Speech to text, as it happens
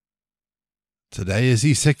Today is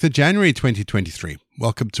the 6th of January 2023.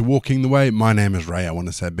 Welcome to Walking the Way. My name is Ray. I want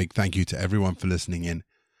to say a big thank you to everyone for listening in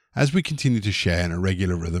as we continue to share in a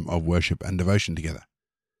regular rhythm of worship and devotion together.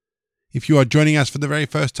 If you are joining us for the very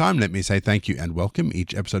first time, let me say thank you and welcome.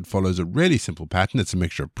 Each episode follows a really simple pattern. It's a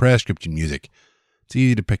mixture of prayer, scripture, and music. It's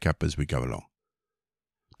easy to pick up as we go along.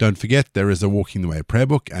 Don't forget, there is a Walking the Way prayer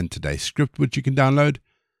book and today's script which you can download.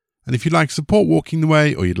 And if you'd like to support Walking the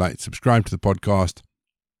Way, or you'd like to subscribe to the podcast,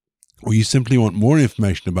 or you simply want more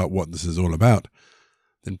information about what this is all about,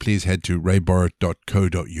 then please head to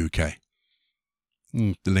rayborrett.co.uk.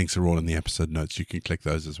 The links are all in the episode notes. You can click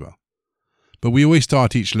those as well. But we always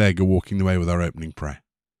start each leg of Walking the Way with our opening prayer.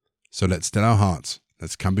 So let's still our hearts.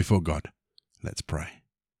 Let's come before God. Let's pray.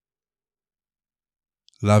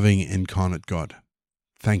 Loving, incarnate God,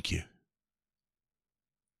 thank you.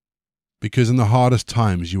 Because in the hardest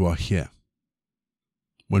times you are here.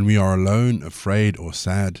 When we are alone, afraid or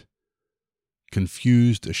sad,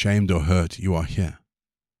 confused, ashamed or hurt, you are here.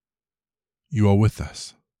 You are with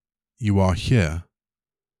us. You are here.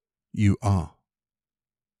 You are.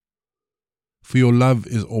 For your love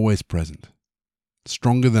is always present,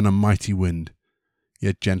 stronger than a mighty wind,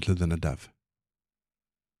 yet gentler than a dove.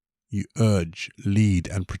 You urge, lead,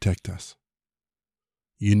 and protect us.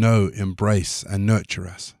 You know, embrace, and nurture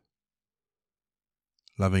us.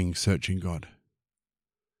 Loving, searching God,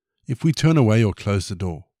 if we turn away or close the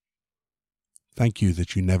door, thank you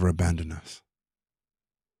that you never abandon us.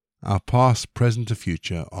 Our past, present, and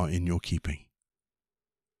future are in your keeping,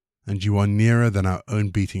 and you are nearer than our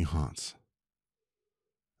own beating hearts,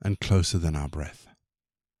 and closer than our breath.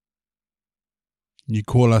 You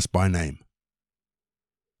call us by name,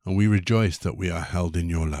 and we rejoice that we are held in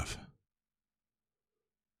your love.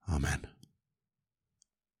 Amen.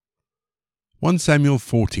 1 Samuel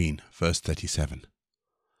 14, verse 37.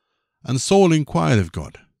 And Saul inquired of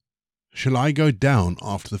God, Shall I go down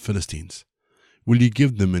after the Philistines? Will you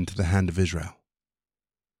give them into the hand of Israel?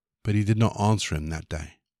 But he did not answer him that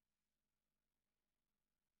day.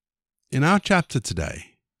 In our chapter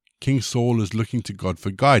today, King Saul is looking to God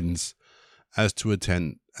for guidance as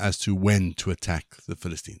to when to attack the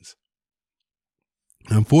Philistines.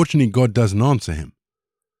 Unfortunately, God doesn't answer him.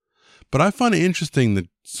 But I find it interesting that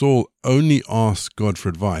Saul only asks God for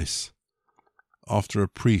advice after a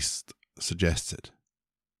priest suggests it.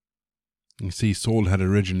 You see, Saul had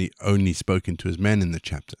originally only spoken to his men in the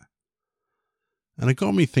chapter. And it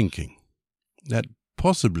got me thinking that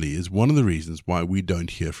possibly is one of the reasons why we don't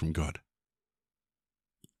hear from God.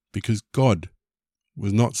 Because God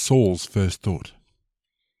was not Saul's first thought.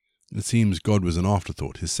 It seems God was an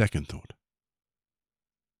afterthought, his second thought.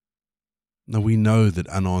 Now we know that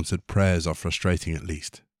unanswered prayers are frustrating at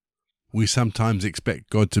least. We sometimes expect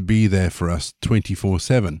God to be there for us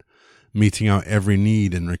 24/7, meeting our every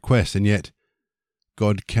need and request, and yet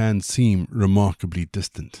God can seem remarkably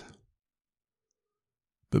distant.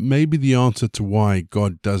 But maybe the answer to why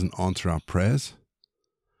God doesn't answer our prayers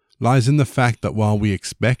lies in the fact that while we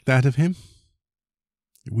expect that of him,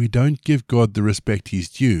 we don't give God the respect he's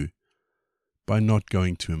due by not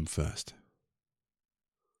going to him first.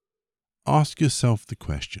 Ask yourself the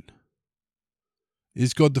question,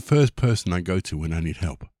 is God the first person I go to when I need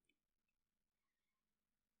help?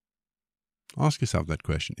 Ask yourself that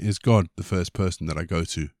question. Is God the first person that I go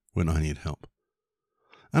to when I need help?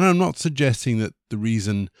 And I'm not suggesting that the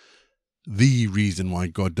reason why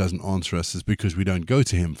God doesn't answer us is because we don't go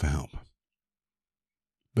to him for help.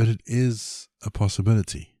 But it is a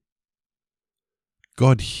possibility.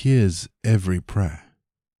 God hears every prayer.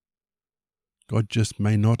 God just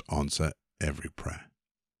may not answer every prayer.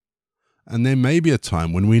 And there may be a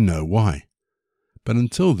time when we know why. But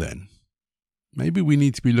until then, maybe we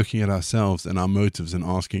need to be looking at ourselves and our motives and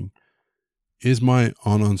asking, is my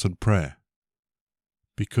unanswered prayer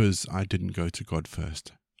because I didn't go to God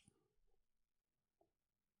first?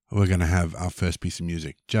 We're going to have our first piece of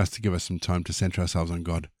music just to give us some time to center ourselves on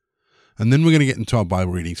God. And then we're going to get into our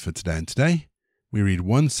Bible readings for today. And today we read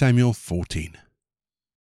 1 Samuel 14.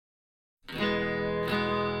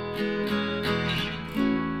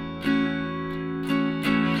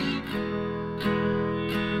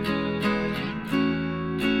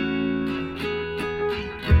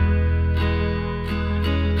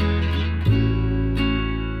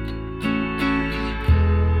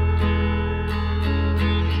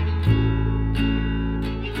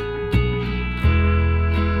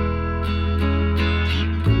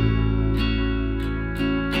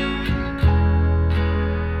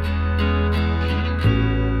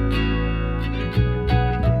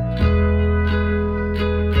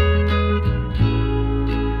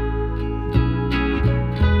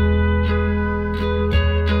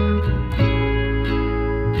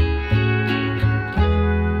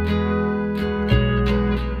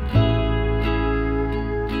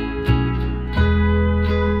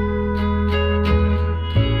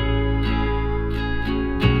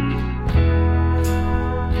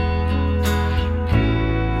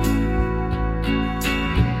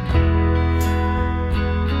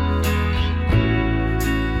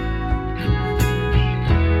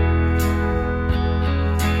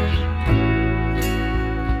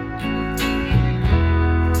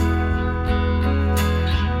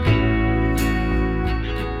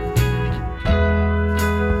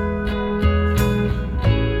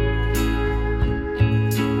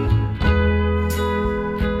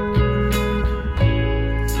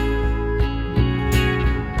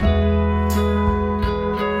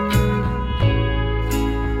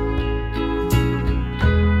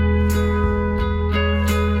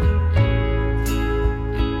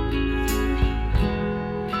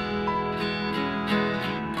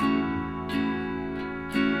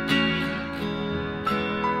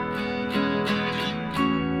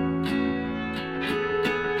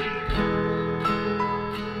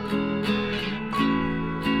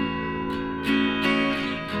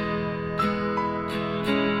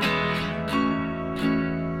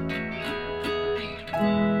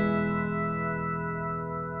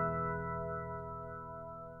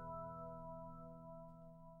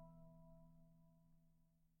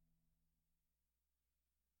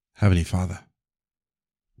 Heavenly Father,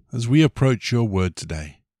 as we approach your word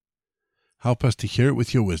today, help us to hear it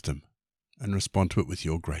with your wisdom and respond to it with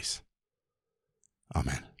your grace.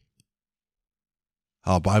 Amen.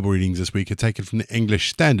 Our Bible readings this week are taken from the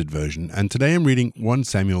English Standard Version, and today I'm reading 1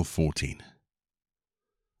 Samuel 14.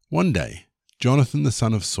 One day, Jonathan the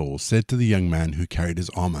son of Saul said to the young man who carried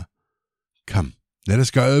his armor, "Come, let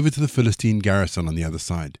us go over to the Philistine garrison on the other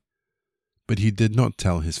side." But he did not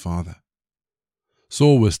tell his father.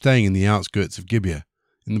 Saul was staying in the outskirts of Gibeah,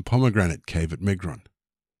 in the pomegranate cave at Migron.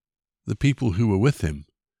 The people who were with him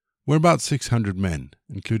were about 600 men,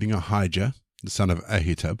 including Ahijah, the son of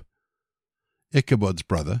Ahitub, Ichabod's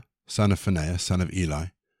brother, son of Phinehas, son of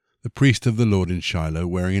Eli, the priest of the Lord in Shiloh,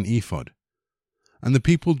 wearing an ephod. And the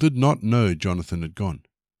people did not know Jonathan had gone.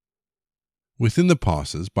 Within the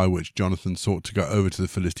passes by which Jonathan sought to go over to the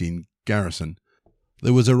Philistine garrison,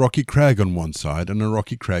 there was a rocky crag on one side and a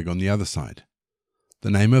rocky crag on the other side. The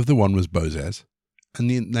name of the one was Bozez, and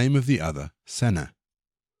the name of the other Seneh.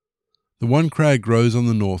 The one crag rose on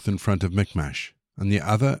the north in front of Michmash, and the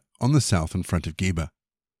other on the south in front of Geba.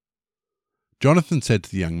 Jonathan said to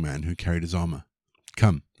the young man who carried his armor,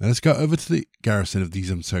 "Come, let us go over to the garrison of these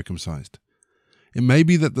uncircumcised. It may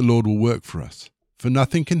be that the Lord will work for us, for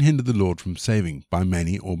nothing can hinder the Lord from saving, by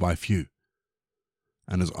many or by few."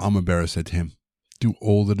 And his armor-bearer said to him, "Do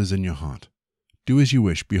all that is in your heart. Do as you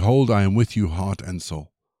wish. Behold, I am with you heart and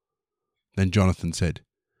soul." Then Jonathan said,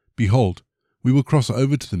 "Behold, we will cross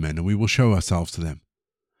over to the men, and we will show ourselves to them.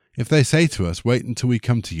 If they say to us, 'Wait until we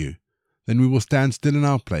come to you,' then we will stand still in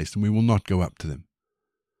our place, and we will not go up to them.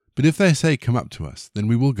 But if they say, 'Come up to us,' then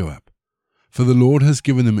we will go up. For the Lord has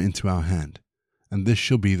given them into our hand, and this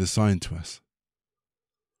shall be the sign to us."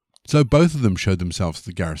 So both of them showed themselves to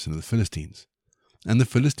the garrison of the Philistines. And the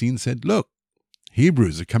Philistines said, "Look,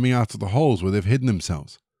 Hebrews are coming out of the holes where they've hidden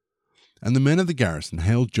themselves." And the men of the garrison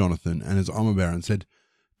hailed Jonathan and his armor-bearer and said,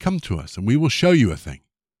 "Come to us, and we will show you a thing."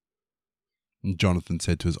 And Jonathan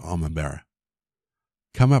said to his armor-bearer,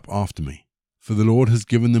 "Come up after me, for the Lord has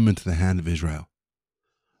given them into the hand of Israel."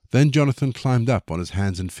 Then Jonathan climbed up on his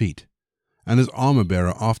hands and feet, and his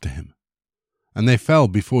armor-bearer after him. And they fell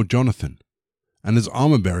before Jonathan, and his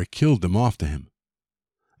armor-bearer killed them after him.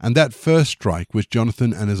 And that first strike which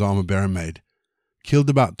Jonathan and his armor-bearer made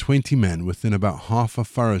killed about 20 men within about half a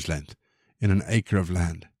furrow's length in an acre of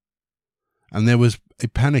land. And there was a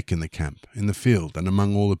panic in the camp, in the field, and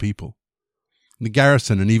among all the people. The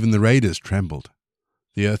garrison and even the raiders trembled.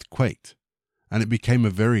 The earth quaked, and it became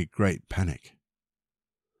a very great panic.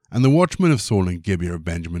 And the watchmen of Saul and Gibeah of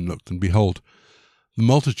Benjamin looked, and behold, the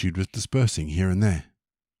multitude was dispersing here and there.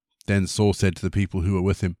 Then Saul said to the people who were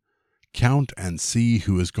with him, "Count and see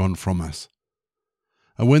who has gone from us."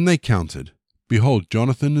 And when they counted, behold,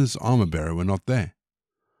 Jonathan and his armor-bearer were not there.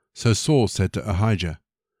 So Saul said to Ahijah,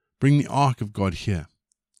 "Bring the ark of God here,"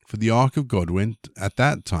 for the ark of God went at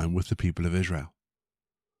that time with the people of Israel.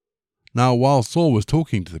 Now while Saul was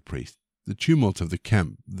talking to the priest, the tumult of the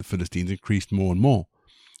camp of the Philistines increased more and more.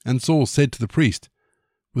 And Saul said to the priest,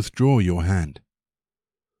 "Withdraw your hand."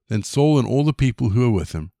 Then Saul and all the people who were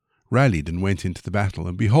with him rallied and went into the battle.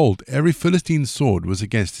 And behold, every Philistine's sword was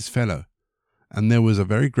against his fellow, and there was a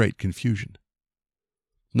very great confusion.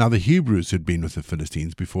 Now the Hebrews who had been with the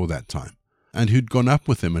Philistines before that time, and who had gone up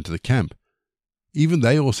with them into the camp, even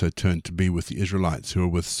they also turned to be with the Israelites who were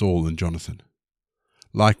with Saul and Jonathan.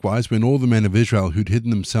 Likewise, when all the men of Israel who had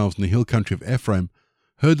hidden themselves in the hill country of Ephraim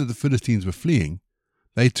heard that the Philistines were fleeing,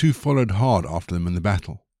 they too followed hard after them in the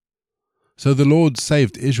battle. So the Lord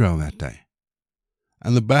saved Israel that day.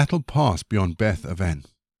 And the battle passed beyond Beth Aven.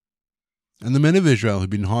 And the men of Israel had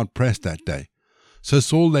been hard pressed that day. So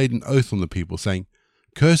Saul laid an oath on the people, saying,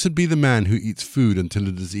 "Cursed be the man who eats food until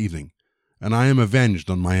it is evening, and I am avenged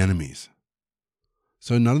on my enemies."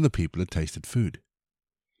 So none of the people had tasted food.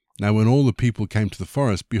 Now when all the people came to the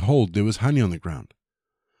forest, behold, there was honey on the ground.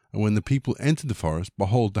 And when the people entered the forest,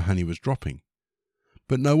 behold, the honey was dropping.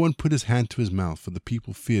 But no one put his hand to his mouth, for the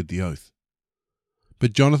people feared the oath.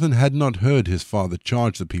 But Jonathan had not heard his father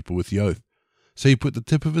charge the people with the oath. So he put the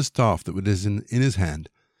tip of his staff that was in his hand,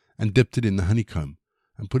 and dipped it in the honeycomb,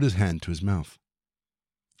 and put his hand to his mouth.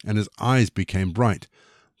 And his eyes became bright.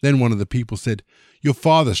 Then one of the people said, "Your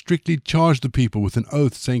father strictly charged the people with an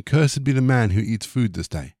oath, saying, 'Cursed be the man who eats food this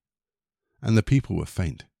day.'" And the people were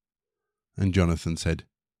faint. And Jonathan said,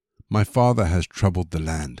 "My father has troubled the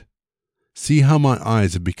land. See how my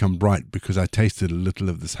eyes have become bright because I tasted a little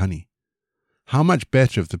of this honey. How much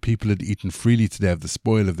better if the people had eaten freely today of the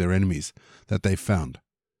spoil of their enemies that they found.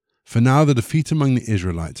 For now the defeat among the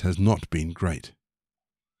Israelites has not been great."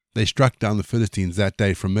 They struck down the Philistines that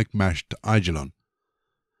day from Michmash to Aijalon,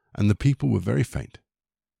 and the people were very faint.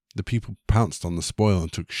 The people pounced on the spoil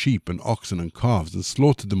and took sheep and oxen and calves and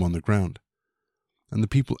slaughtered them on the ground. And the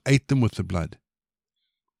people ate them with the blood.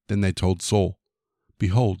 Then they told Saul,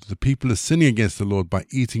 "Behold, the people are sinning against the Lord by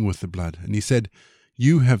eating with the blood." And he said,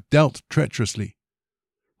 "You have dealt treacherously.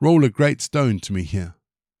 Roll a great stone to me here."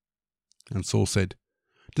 And Saul said,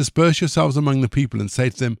 "Disperse yourselves among the people and say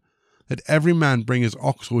to them, let every man bring his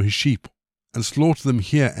ox or his sheep and slaughter them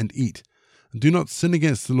here and eat. And do not sin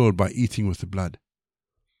against the Lord by eating with the blood."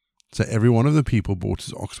 So every one of the people brought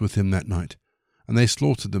his ox with him that night, and they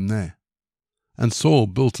slaughtered them there. And Saul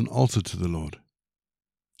built an altar to the Lord.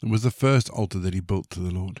 It was the first altar that he built to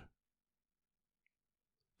the Lord.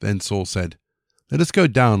 Then Saul said, "Let us go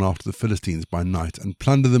down after the Philistines by night and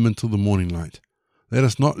plunder them until the morning light. Let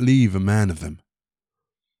us not leave a man of them."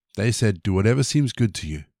 They said, "Do whatever seems good to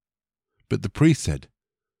you." But the priest said,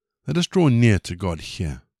 "Let us draw near to God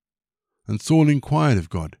here." And Saul inquired of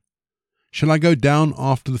God, "Shall I go down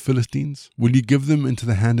after the Philistines? Will you give them into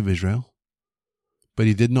the hand of Israel?" But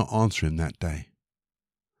he did not answer him that day.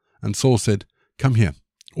 And Saul said, "Come here,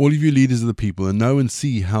 all of you leaders of the people, and know and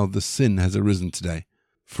see how the sin has arisen today.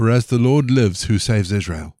 For as the Lord lives who saves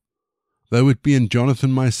Israel, though it be in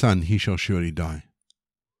Jonathan my son, he shall surely die."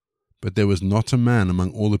 But there was not a man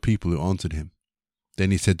among all the people who answered him.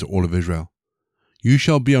 Then he said to all of Israel, "You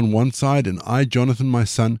shall be on one side, and I, Jonathan my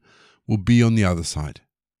son, will be on the other side."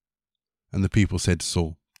 And the people said to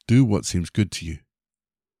Saul, "Do what seems good to you."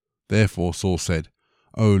 Therefore Saul said,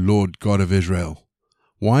 "O Lord God of Israel,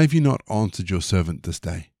 why have you not answered your servant this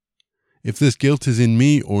day? If this guilt is in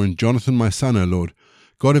me or in Jonathan my son, O Lord,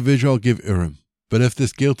 God of Israel, give Urim. But if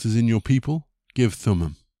this guilt is in your people, give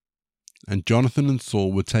Thummim." And Jonathan and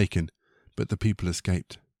Saul were taken, but the people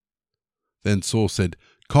escaped. Then Saul said,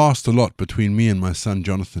 "Cast a lot between me and my son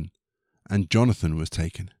Jonathan." And Jonathan was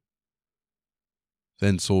taken.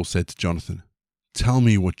 Then Saul said to Jonathan, "Tell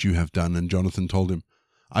me what you have done." And Jonathan told him,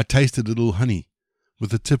 "I tasted a little honey with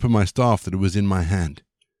the tip of my staff that it was in my hand.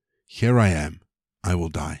 Here I am, I will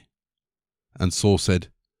die." And Saul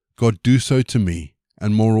said, "God do so to me,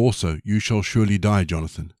 and more also, you shall surely die,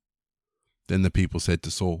 Jonathan." Then the people said to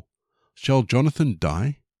Saul, "Shall Jonathan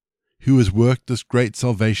die, who has worked this great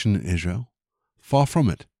salvation in Israel? Far from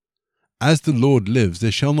it. As the Lord lives,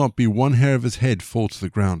 there shall not be one hair of his head fall to the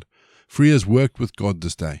ground, for he has worked with God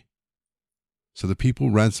this day." So the people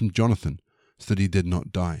ransomed Jonathan, so that he did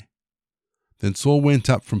not die. Then Saul went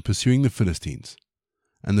up from pursuing the Philistines,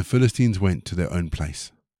 and the Philistines went to their own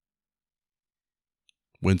place.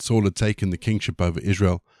 When Saul had taken the kingship over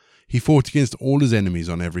Israel, he fought against all his enemies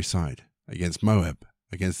on every side, against Moab,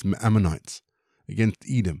 against the Ammonites, against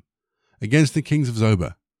Edom, against the kings of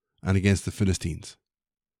Zobah, and against the Philistines.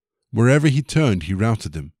 Wherever he turned, he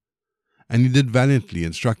routed them. And he did valiantly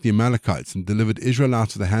and struck the Amalekites and delivered Israel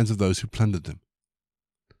out of the hands of those who plundered them.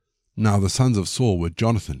 Now the sons of Saul were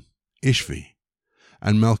Jonathan, Ishvi,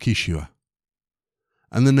 and Malchishua.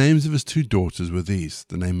 And the names of his two daughters were these.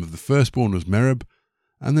 The name of the firstborn was Merab,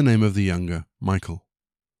 and the name of the younger, Michal.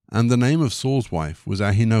 And the name of Saul's wife was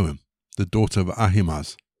Ahinoam, the daughter of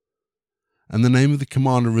Ahimaaz. And the name of the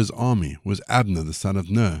commander of his army was Abner the son of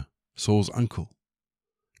Ner, Saul's uncle.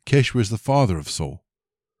 Kish was the father of Saul,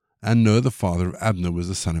 and Ner the father of Abner was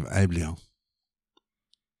the son of Abiel.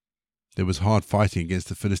 There was hard fighting against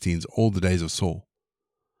the Philistines all the days of Saul.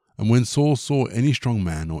 And when Saul saw any strong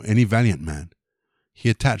man or any valiant man, he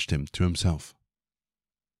attached him to himself.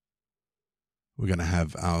 We're going to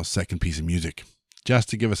have our second piece of music, just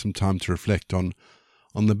to give us some time to reflect on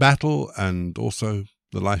the battle and also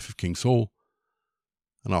the life of King Saul.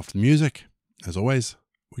 And after the music, as always,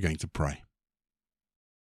 we're going to pray.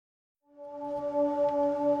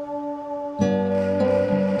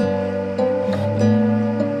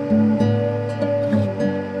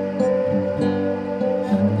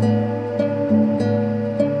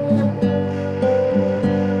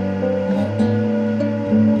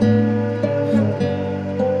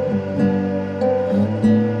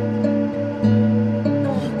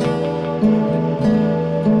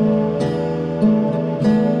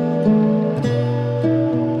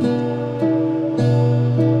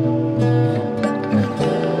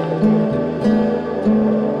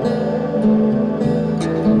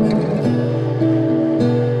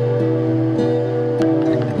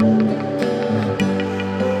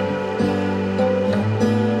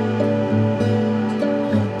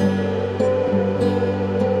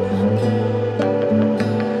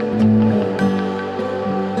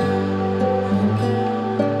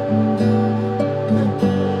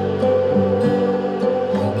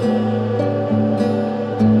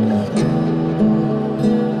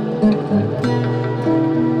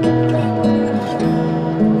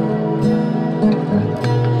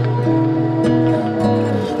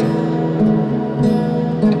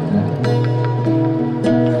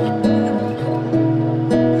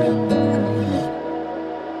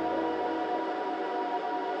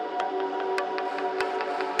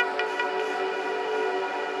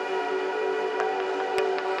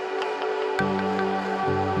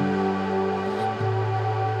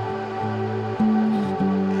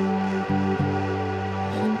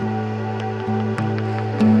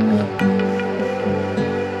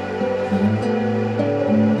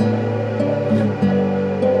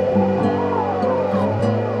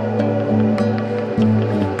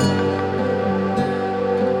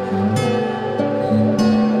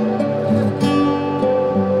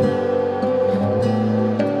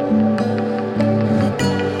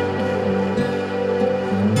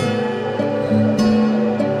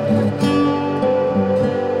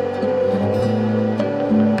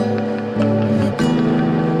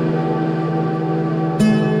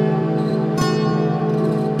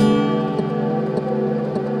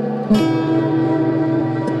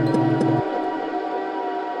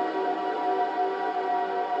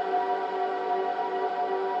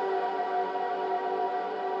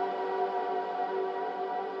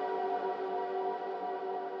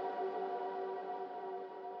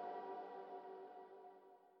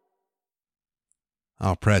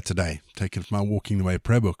 Our prayer today, taken from our Walking the Way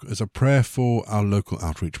prayer book, is a prayer for our local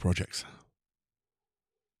outreach projects.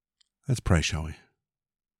 Let's pray, shall we?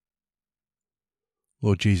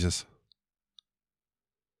 Lord Jesus,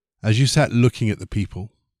 as you sat looking at the people,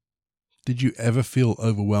 did you ever feel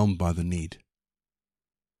overwhelmed by the need?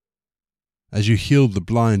 As you healed the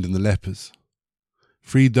blind and the lepers,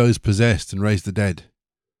 freed those possessed and raised the dead,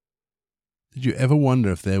 did you ever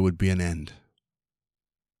wonder if there would be an end?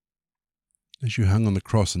 As you hung on the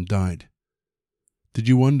cross and died, did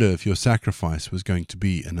you wonder if your sacrifice was going to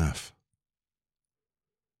be enough?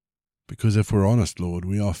 Because if we're honest, Lord,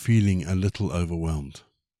 we are feeling a little overwhelmed.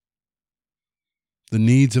 The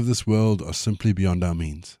needs of this world are simply beyond our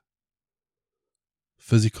means.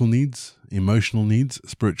 Physical needs, emotional needs,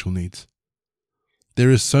 spiritual needs.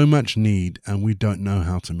 There is so much need and we don't know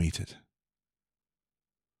how to meet it.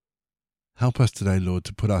 Help us today, Lord,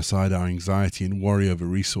 to put aside our anxiety and worry over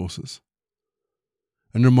resources.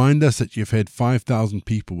 And remind us that you've fed 5,000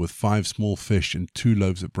 people with 5 small fish and 2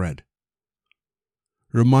 loaves of bread.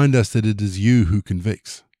 Remind us that it is you who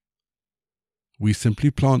convicts. We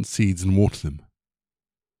simply plant seeds and water them.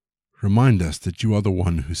 Remind us that you are the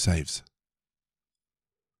one who saves.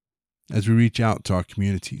 As we reach out to our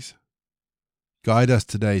communities, guide us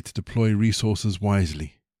today to deploy resources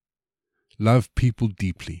wisely, love people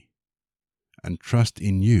deeply, and trust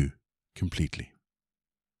in you completely.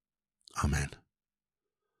 Amen.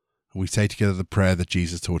 We say together the prayer that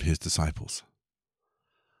Jesus taught his disciples.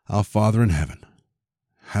 Our Father in heaven,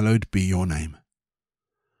 hallowed be your name.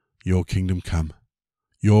 Your kingdom come,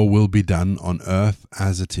 your will be done on earth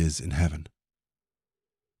as it is in heaven.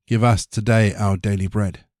 Give us today our daily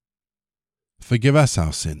bread. Forgive us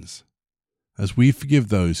our sins, as we forgive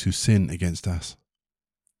those who sin against us.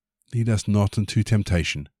 Lead us not into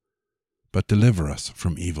temptation, but deliver us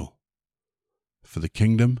from evil. For the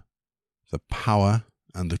kingdom, the power,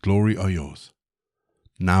 and the glory are yours,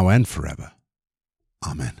 now and forever.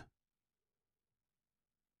 Amen.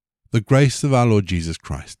 The grace of our Lord Jesus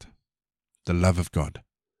Christ, the love of God,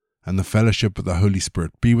 and the fellowship of the Holy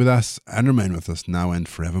Spirit be with us and remain with us now and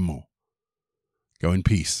forevermore. Go in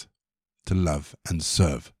peace to love and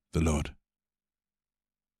serve the Lord.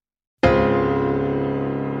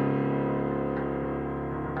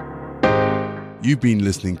 You've been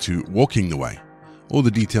listening to Walking the Way. All the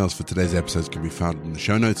details for today's episodes can be found in the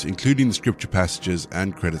show notes, including the scripture passages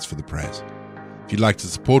and credits for the prayers. If you'd like to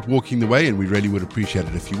support Walking the Way, and we really would appreciate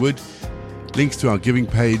it if you would, links to our giving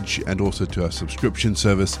page and also to our subscription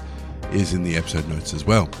service is in the episode notes as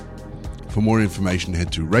well. For more information, head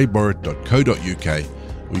to rayborrett.co.uk,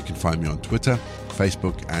 or you can find me on Twitter,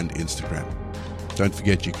 Facebook, and Instagram. Don't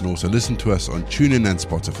forget you can also listen to us on TuneIn and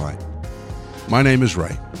Spotify. My name is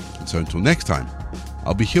Ray, and so until next time,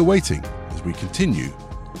 I'll be here waiting as we continue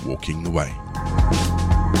walking the way.